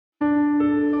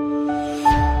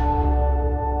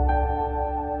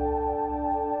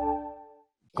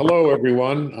Hello,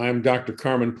 everyone. I'm Dr.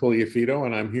 Carmen Pugliafito,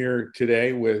 and I'm here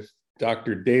today with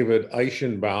Dr. David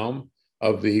Eichenbaum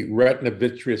of the Retina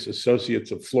Vitreous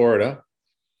Associates of Florida.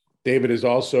 David is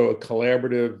also a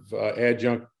collaborative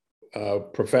adjunct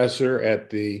professor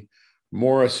at the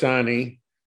Morisani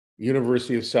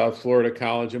University of South Florida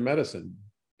College of Medicine.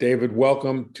 David,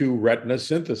 welcome to Retina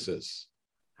Synthesis.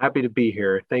 Happy to be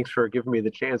here. Thanks for giving me the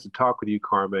chance to talk with you,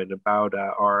 Carmen, about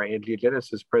our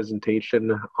angiogenesis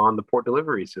presentation on the port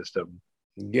delivery system.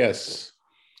 Yes.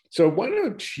 So why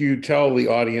don't you tell the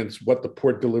audience what the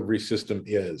port delivery system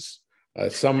is?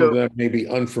 Some of them may be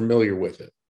unfamiliar with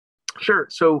it. Sure.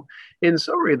 So in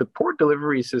summary, the port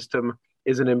delivery system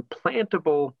is an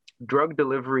implantable drug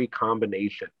delivery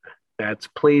combination that's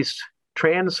placed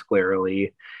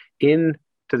transsclerally into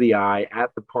the eye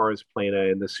at the pars plana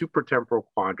in the supratemporal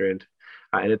quadrant,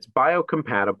 and it's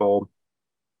biocompatible,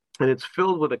 and it's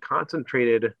filled with a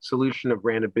concentrated solution of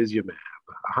ranibizumab.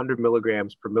 100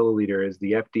 milligrams per milliliter is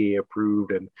the FDA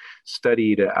approved and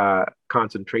studied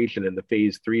concentration in the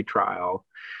phase 3 trial.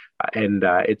 And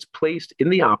it's placed in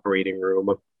the operating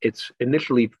room. It's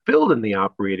initially filled in the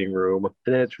operating room, and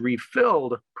then it's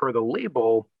refilled per the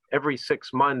label every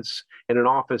 6 months in an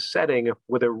office setting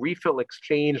with a refill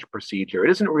exchange procedure.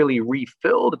 It isn't really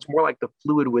refilled. It's more like the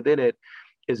fluid within it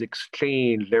is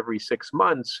exchanged every 6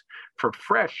 months for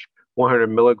fresh 100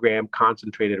 milligram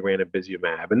concentrated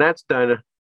ranibizumab. And that's done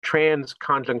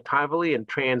transconjunctivally and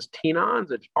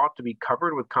transtenons. It ought to be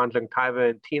covered with conjunctiva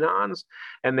and tenons.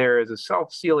 And there is a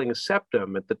self-sealing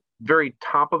septum at the very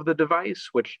top of the device,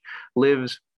 which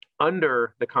lives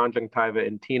under the conjunctiva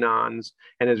and tenons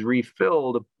and is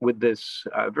refilled with this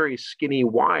very skinny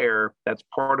wire that's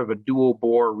part of a dual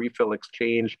bore refill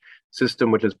exchange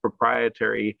system, which is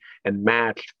proprietary and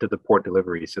matched to the port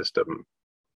delivery system.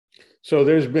 So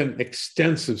there's been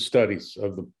extensive studies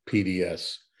of the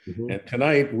PDS. Mm-hmm. And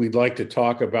tonight we'd like to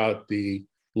talk about the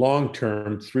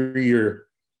long-term 3-year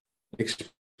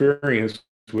experience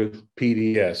with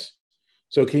PDS.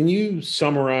 So can you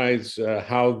summarize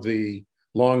how the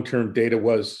long-term data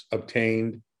was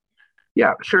obtained?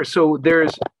 Yeah, sure. So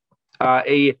there's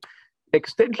a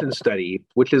extension study,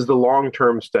 which is the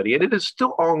long-term study, and it is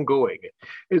still ongoing.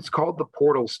 It's called the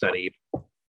Portal study.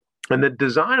 And the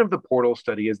design of the Portal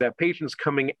study is that patients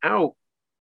coming out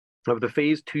of the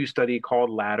phase 2 study called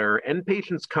Ladder and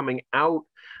patients coming out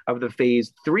of the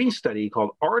phase 3 study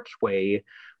called Archway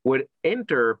would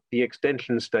enter the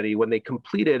extension study when they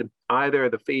completed either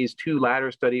the phase 2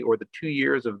 Ladder study or the 2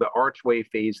 years of the Archway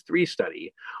phase 3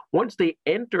 study. Once they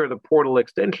enter the Portal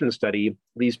extension study,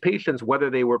 these patients, whether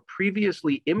they were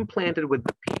previously implanted with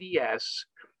the PDS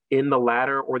in the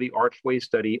Ladder or the Archway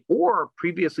study, or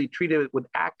previously treated with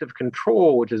active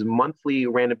control, which is monthly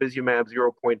ranibizumab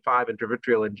 0.5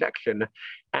 intravitreal injection,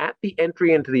 at the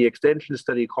entry into the extension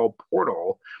study called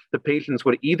Portal, the patients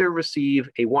would either receive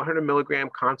a 100 milligram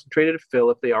concentrated fill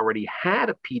if they already had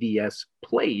a PDS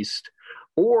placed,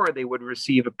 or they would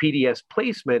receive a PDS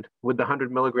placement with the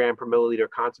 100 milligram per milliliter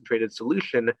concentrated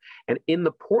solution. And in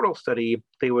the Portal study,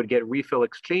 they would get refill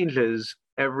exchanges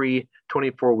every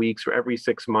 24 weeks or every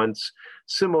 6 months,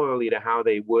 similarly to how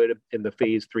they would in the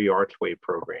phase 3 Archway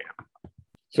program.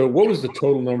 So what was the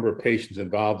total number of patients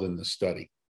involved in the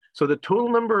study? So the total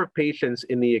number of patients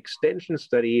in the extension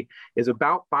study is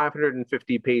about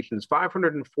 550 patients.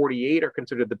 548 are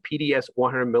considered the PDS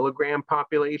 100 milligram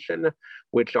population,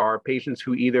 which are patients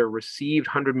who either received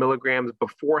 100 milligrams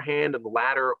beforehand in the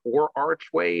Ladder or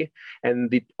Archway.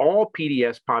 And the all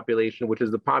PDS population, which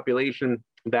is the population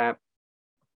that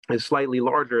is slightly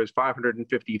larger, is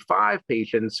 555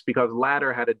 patients, because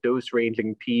Ladder had a dose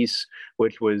ranging piece,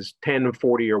 which was 10,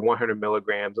 40, or 100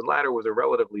 milligrams. And Ladder was a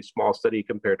relatively small study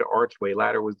compared to Archway.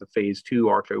 Ladder was the phase 2,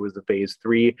 Archway was the phase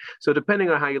 3. So depending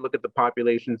on how you look at the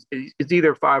populations, it's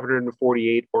either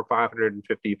 548 or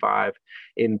 555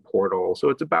 in Portal. So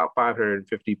it's about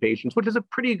 550 patients, which is a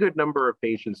pretty good number of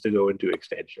patients to go into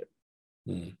extension.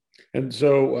 And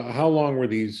so how long were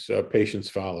these patients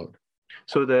followed?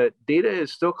 So the data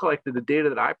is still collected. The data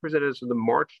that I presented is from the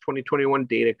March 2021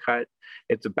 data cut.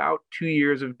 It's about 2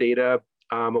 years of data,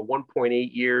 1.8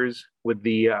 years with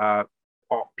the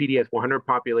PDS 100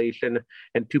 population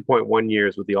and 2.1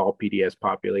 years with the all PDS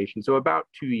population. So about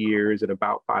 2 years and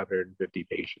about 550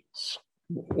 patients.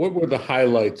 What were the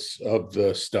highlights of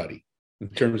the study in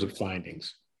terms of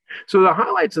findings? So the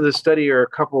highlights of the study are a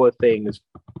couple of things.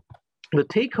 The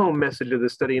take-home message of the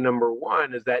study, number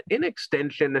one, is that in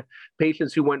extension,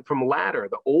 patients who went from Ladder,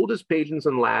 the oldest patients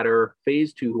in Ladder,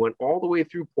 phase 2, who went all the way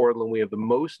through Portal, we have the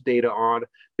most data on,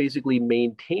 basically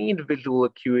maintained visual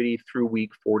acuity through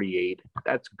week 48.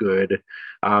 That's good.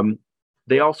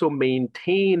 They also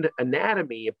maintained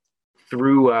anatomy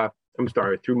through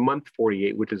through month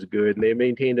 48, which is good. And they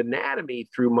maintained anatomy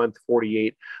through month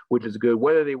 48, which is good,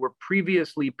 whether they were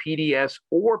previously PDS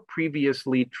or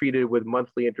previously treated with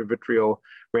monthly intravitreal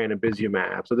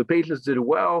ranibizumab. So the patients did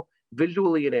well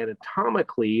visually and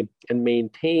anatomically and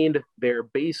maintained their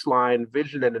baseline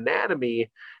vision and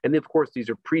anatomy. And of course, these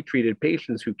are pre-treated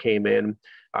patients who came in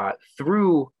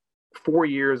through 4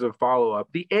 years of follow-up.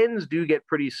 The ends do get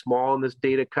pretty small in this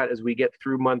data cut as we get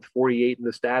through month 48 and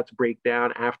the stats break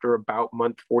down after about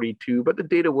month 42, but the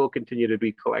data will continue to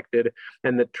be collected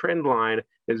and the trend line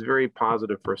is very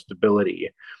positive for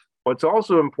stability. What's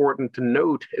also important to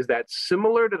note is that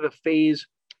similar to the phase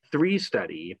 3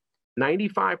 study,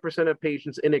 95% of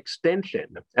patients in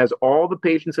extension, as all the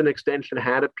patients in extension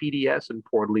had a PDS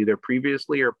importantly, either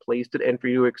previously or placed at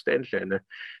entry to extension,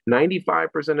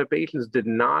 95% of patients did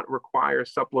not require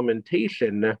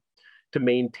supplementation to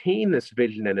maintain this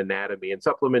vision and anatomy. And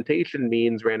supplementation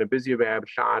means ranibizumab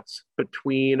shots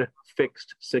between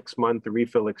fixed 6-month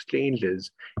refill exchanges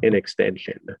in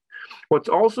extension. What's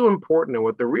also important and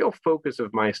what the real focus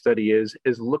of my study is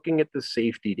looking at the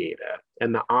safety data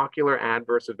and the ocular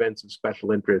adverse events of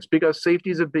special interest, because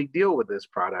safety is a big deal with this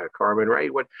product, Carmen, right?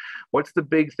 What's the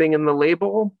big thing in the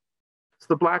label? It's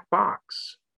the black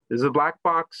box. Is the black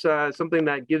box something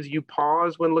that gives you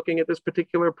pause when looking at this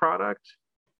particular product?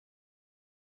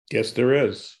 Yes, there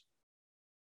is.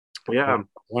 Yeah.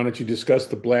 Why don't you discuss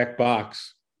the black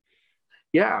box?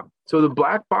 Yeah. So the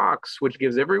black box, which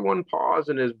gives everyone pause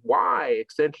and is why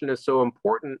extension is so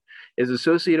important, is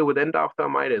associated with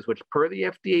endophthalmitis, which per the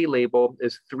FDA label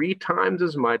is 3 times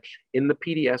as much in the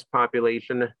PDS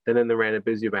population than in the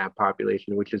ranibizumab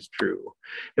population, which is true.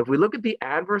 If we look at the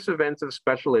adverse events of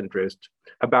special interest,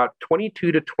 about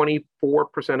 22 to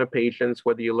 24% of patients,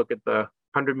 whether you look at the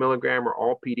 100 milligram or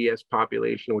all PDS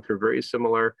population, which are very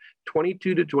similar,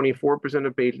 22 to 24%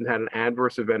 of patients had an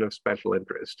adverse event of special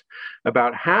interest.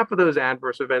 About half of those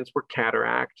adverse events were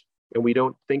cataract, and we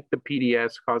don't think the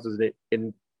PDS causes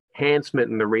an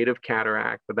enhancement in the rate of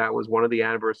cataract, but that was one of the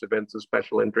adverse events of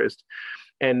special interest.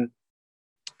 And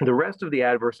the rest of the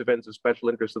adverse events of special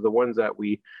interest are the ones that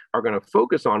we are going to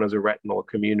focus on as a retinal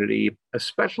community,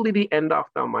 especially the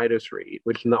endophthalmitis rate,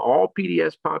 which in the all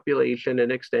PDS population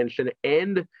and extension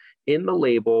and in the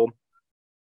label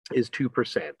is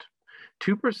 2%.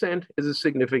 2% is a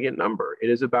significant number.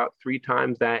 It is about 3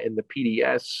 times that in the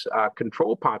PDS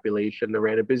control population, the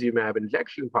ranibizumab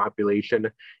injection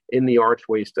population in the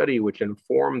Archway study, which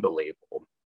informed the label.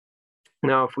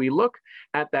 Now, if we look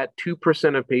at that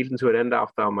 2% of patients who had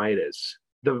endophthalmitis,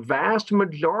 the vast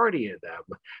majority of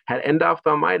them had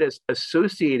endophthalmitis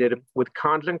associated with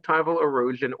conjunctival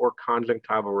erosion or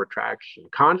conjunctival retraction.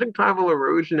 Conjunctival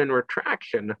erosion and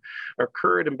retraction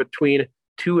occurred in between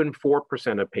 2 and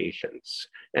 4% of patients.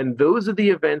 And those are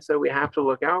the events that we have to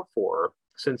look out for,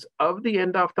 since of the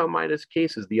endophthalmitis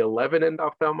cases, the 11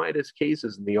 endophthalmitis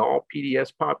cases in the all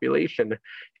PDS population,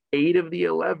 8 of the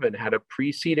 11 had a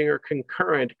preceding or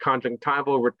concurrent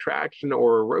conjunctival retraction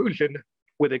or erosion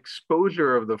with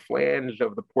exposure of the flange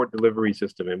of the port delivery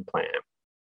system implant.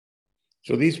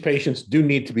 So these patients do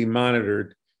need to be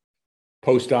monitored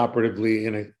post-operatively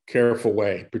in a careful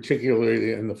way,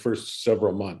 particularly in the first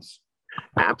several months.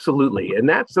 Absolutely. And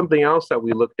that's something else that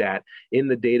we looked at in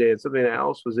the data, and something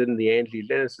else was in the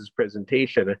angiogenesis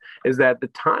presentation, is that the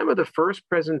time of the first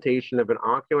presentation of an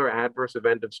ocular adverse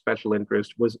event of special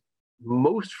interest was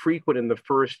most frequent in the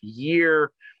first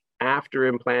year after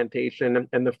implantation,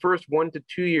 and the first 1 to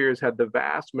 2 years had the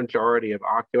vast majority of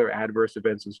ocular adverse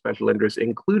events of special interest,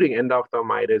 including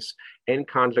endophthalmitis and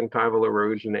conjunctival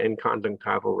erosion and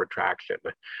conjunctival retraction.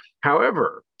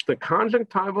 However, the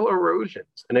conjunctival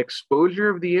erosions and exposure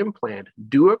of the implant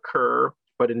do occur,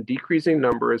 but in decreasing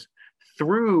numbers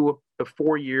through the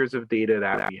 4 years of data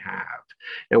that we have.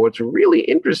 And what's really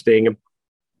interesting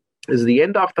is the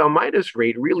endophthalmitis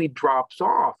rate really drops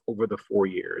off over the 4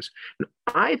 years. And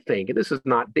I think, and this is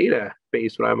not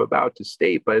data-based what I'm about to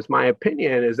state, but it's my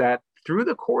opinion, is that through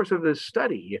the course of this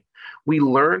study, we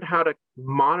learned how to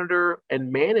monitor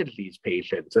and manage these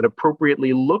patients and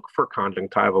appropriately look for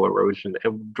conjunctival erosion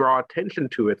and draw attention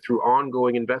to it through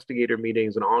ongoing investigator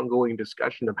meetings and ongoing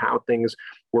discussion of how things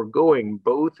were going,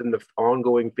 both in the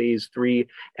ongoing phase 3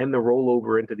 and the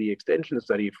rollover into the extension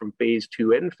study from phase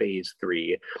 2 and phase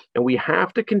 3. And we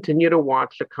have to continue to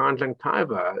watch the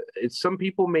conjunctiva. Some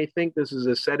people may think this is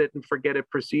a set it and forget it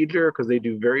procedure because they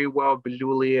do very well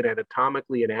visually and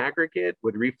anatomically in aggregate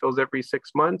with refills every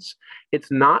 6 months.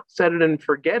 It's not set it it and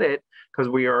forget it, because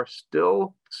we are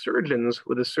still surgeons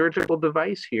with a surgical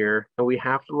device here, and we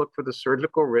have to look for the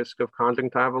surgical risk of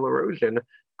conjunctival erosion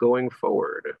going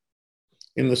forward.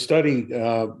 In the study,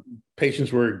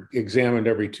 patients were examined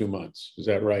every 2 months. Is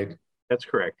that right? That's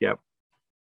correct. Yep.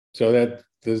 So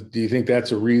do you think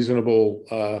that's a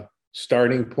reasonable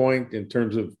starting point in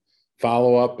terms of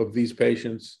follow-up of these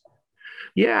patients?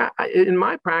 Yeah, in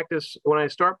my practice, when I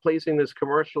start placing this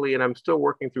commercially, and I'm still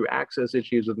working through access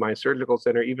issues with my surgical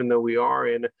center, even though we are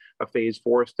in a phase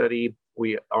 4 study,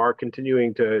 we are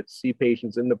continuing to see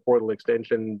patients in the portal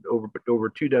extension, over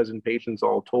 24 patients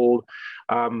all told.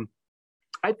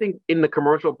 I think in the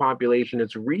commercial population,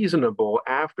 it's reasonable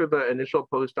after the initial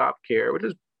post-op care, which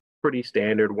is pretty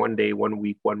standard, 1 day, 1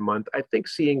 week, 1 month. I think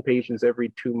seeing patients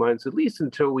every 2 months, at least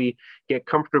until we get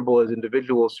comfortable as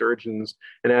individual surgeons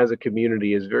and as a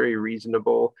community, is very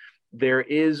reasonable. There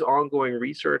is ongoing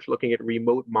research looking at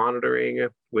remote monitoring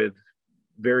with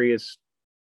various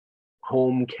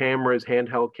home cameras,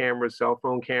 handheld cameras, cell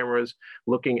phone cameras,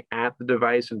 looking at the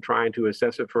device and trying to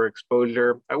assess it for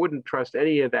exposure. I wouldn't trust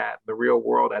any of that in the real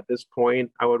world at this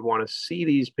point. I would want to see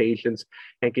these patients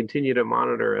and continue to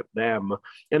monitor them.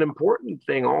 An important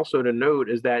thing also to note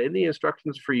is that in the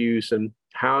instructions for use and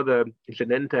how the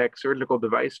Genentech surgical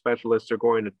device specialists are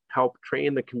going to help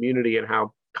train the community and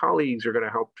how colleagues are going to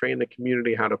help train the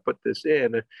community how to put this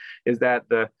in, is that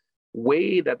the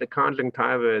way that the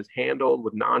conjunctiva is handled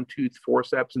with non-tooth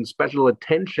forceps and special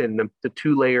attention to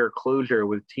 2-layer closure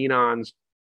with tenons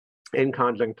and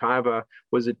conjunctiva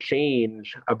was a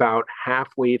change about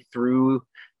halfway through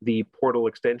the portal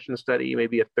extension study,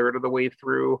 maybe a third of the way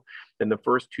through. In the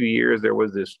first 2 years, there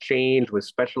was this change with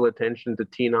special attention to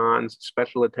tenons,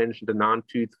 special attention to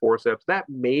non-tooth forceps. That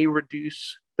may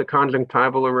reduce the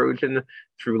conjunctival erosion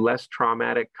through less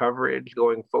traumatic coverage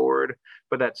going forward,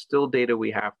 but that's still data we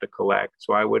have to collect.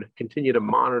 So I would continue to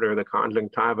monitor the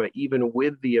conjunctiva even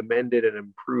with the amended and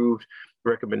improved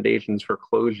recommendations for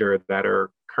closure that are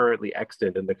currently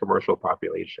extant in the commercial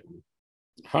population.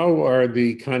 How are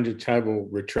the conjunctival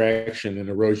retraction and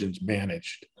erosions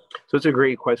managed? So it's a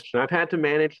great question. I've had to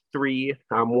manage 3.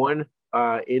 One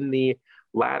in the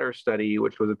latter study,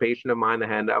 which was a patient of mine that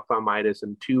had endophthalmitis,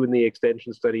 and 2 in the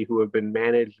extension study who have been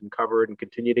managed and covered and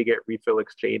continue to get refill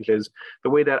exchanges. The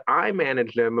way that I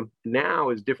manage them now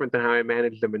is different than how I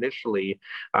managed them initially.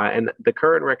 And the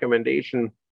current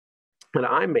recommendation that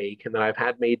I make and that I've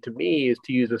had made to me is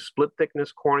to use a split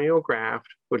thickness corneal graft,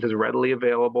 which is readily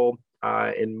available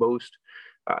in most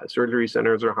surgery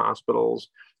centers or hospitals,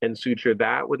 and suture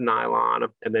that with nylon,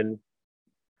 and then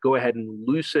go ahead and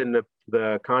loosen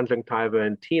the conjunctiva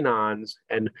and tenons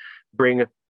and bring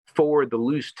forward the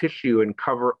loose tissue and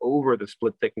cover over the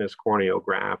split thickness corneal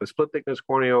graft. The split thickness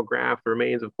corneal graft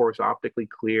remains, of course, optically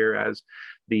clear as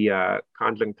the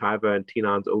conjunctiva and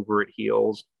tenons over it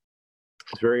heals.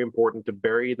 It's very important to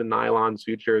bury the nylon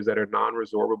sutures that are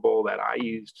non-resorbable that I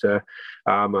use to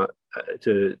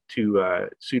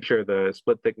suture the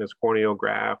split thickness corneal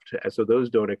graft, so those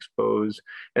don't expose.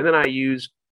 And then I use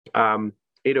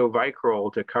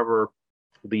Adovicrol to cover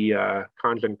the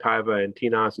conjunctiva and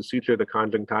tenons, to suture the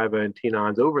conjunctiva and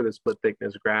tenons over the split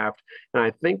thickness graft. And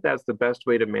I think that's the best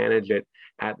way to manage it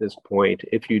at this point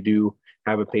if you do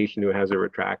have a patient who has a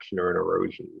retraction or an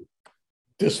erosion.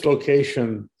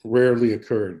 Dislocation rarely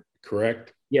occurred,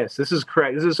 correct? Yes, this is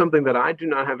correct. This is something that I do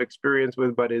not have experience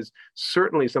with, but is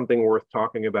certainly something worth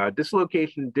talking about.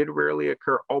 Dislocation did rarely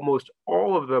occur. Almost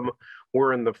all of them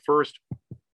were in the first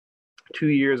 2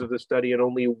 years of the study, and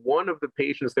only one of the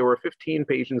patients, there were 15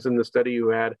 patients in the study who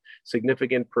had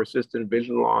significant persistent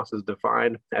vision loss, as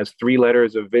defined as 3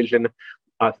 letters of vision,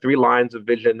 3 lines of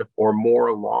vision or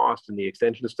more lost in the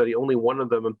extension study. Only one of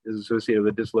them is associated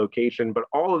with a dislocation, but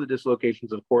all of the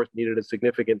dislocations, of course, needed a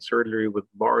significant surgery with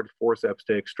large forceps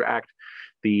to extract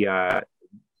the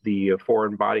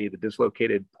foreign body, the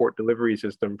dislocated port delivery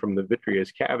system from the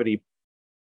vitreous cavity.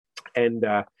 And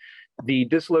the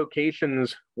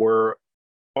dislocations were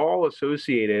all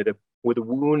associated with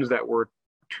wounds that were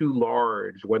too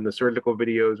large when the surgical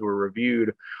videos were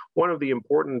reviewed. One of the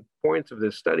important points of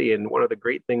this study, and one of the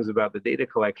great things about the data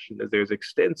collection, is there's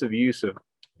extensive use of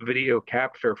video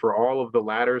capture for all of the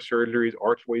ladder surgeries,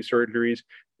 archway surgeries,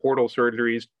 portal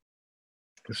surgeries,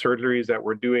 the surgeries that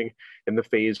we're doing in the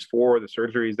phase 4, the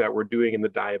surgeries that we're doing in the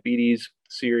diabetes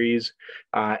series.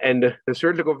 And the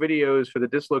surgical videos for the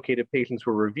dislocated patients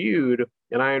were reviewed.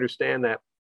 And I understand that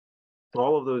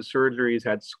all of those surgeries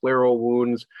had scleral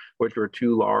wounds, which were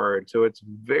too large. So it's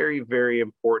very, very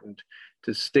important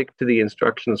to stick to the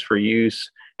instructions for use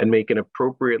and make an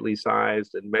appropriately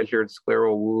sized and measured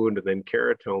scleral wound and then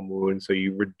keratome wound so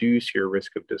you reduce your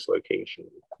risk of dislocation.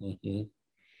 Mm-hmm.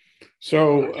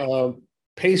 So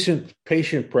patient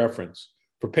preference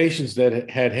for patients that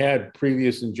had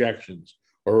previous injections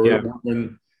or were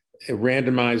been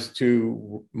randomized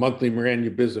to monthly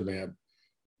ranibizumab,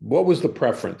 what was the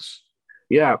preference?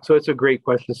 Yeah, so it's a great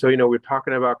question. So, we're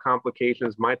talking about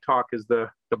complications. My talk is the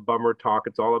bummer talk.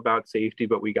 It's all about safety,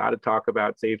 but we got to talk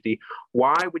about safety.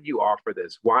 Why would you offer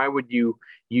this? Why would you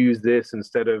use this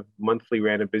instead of monthly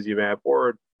ranibizumab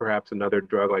or perhaps another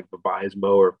drug like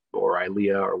Vabysmo or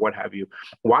Eylea or what have you?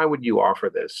 Why would you offer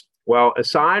this? Well,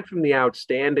 aside from the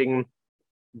outstanding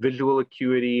visual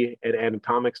acuity and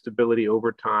anatomic stability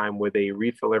over time with a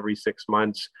refill every 6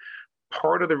 months,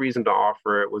 part of the reason to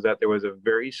offer it was that there was a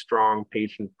very strong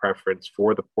patient preference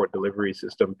for the port delivery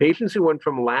system. Patients who went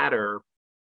from ladder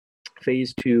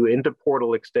phase 2 into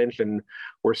portal extension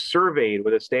were surveyed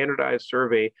with a standardized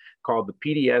survey called the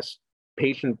PDS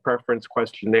Patient Preference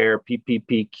Questionnaire,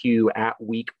 PPPQ, at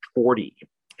week 40.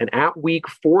 And at week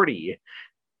 40,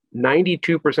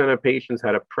 92% of patients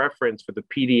had a preference for the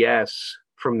PDS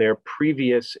from their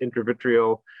previous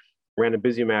intravitreal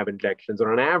ranibizumab injections. And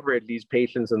on average, these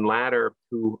patients in ladder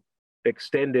who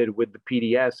extended with the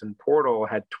PDS and portal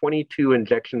had 22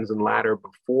 injections in ladder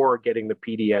before getting the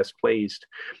PDS placed.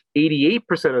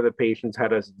 88% of the patients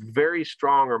had a very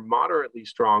strong or moderately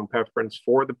strong preference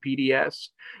for the PDS.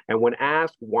 And when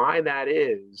asked why that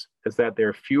is that there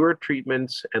are fewer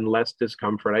treatments and less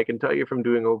discomfort. I can tell you from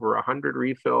doing over 100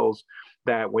 refills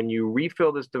that when you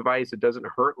refill this device, it doesn't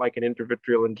hurt like an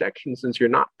intravitreal injection since you're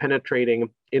not penetrating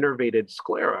innervated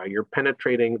sclera. You're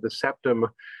penetrating the septum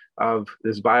of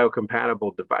this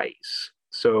biocompatible device.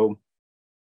 So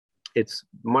it's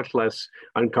much less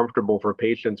uncomfortable for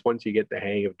patients once you get the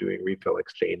hang of doing refill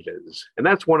exchanges. And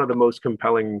that's one of the most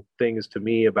compelling things to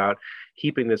me about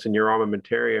keeping this in your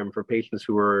armamentarium for patients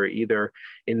who are either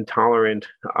intolerant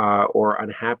or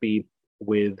unhappy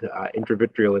with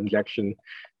intravitreal injection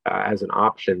as an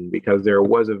option, because there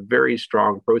was a very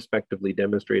strong prospectively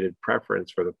demonstrated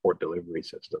preference for the port delivery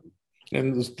system.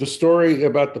 And the story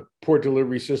about the port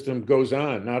delivery system goes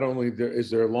on. Not only is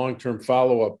there a long-term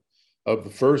follow-up of the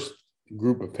first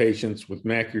group of patients with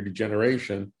macular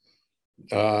degeneration,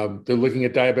 they're looking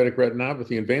at diabetic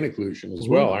retinopathy and vein occlusion as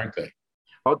well, aren't they?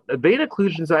 Well, vein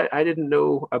occlusions, I didn't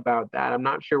know about that. I'm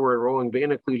not sure we're enrolling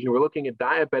vein occlusion. We're looking at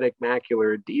diabetic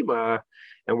macular edema,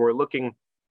 and we're looking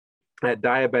at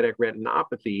diabetic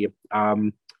retinopathy.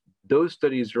 Those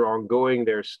studies are ongoing.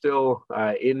 They're still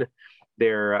in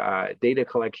their data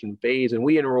collection phase. And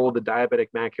we enrolled the diabetic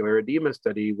macular edema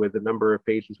study with a number of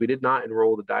patients. We did not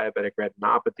enroll the diabetic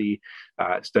retinopathy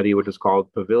study, which is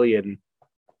called Pavilion.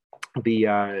 The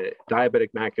diabetic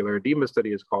macular edema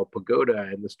study is called Pagoda,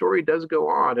 and the story does go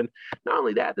on. And not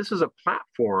only that, this is a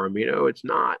platform. It's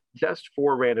not just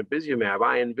for ranibizumab.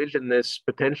 I envision this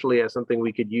potentially as something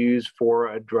we could use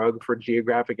for a drug for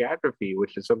geographic atrophy,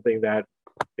 which is something that,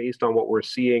 based on what we're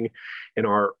seeing in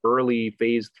our early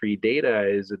phase 3 data,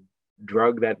 is a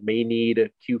drug that may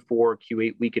need Q4,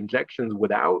 Q8 week injections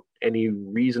without any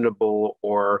reasonable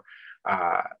or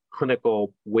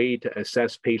clinical way to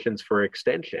assess patients for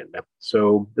extension.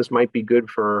 So this might be good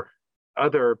for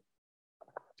other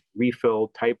refill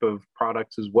type of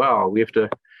products as well. We have to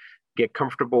get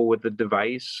comfortable with the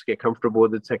device, get comfortable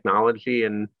with the technology,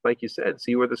 and like you said,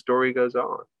 see where the story goes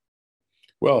on.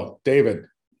 Well, David,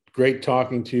 great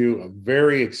talking to you. A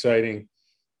very exciting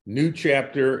new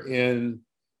chapter in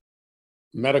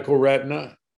medical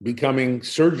retina, becoming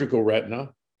surgical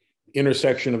retina,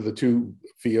 intersection of the two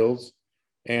fields.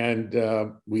 And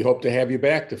we hope to have you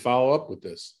back to follow up with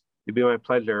this. It'd be my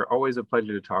pleasure. Always a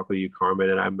pleasure to talk with you,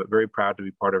 Carmen. And I'm very proud to be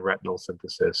part of Retinal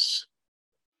Synthesis.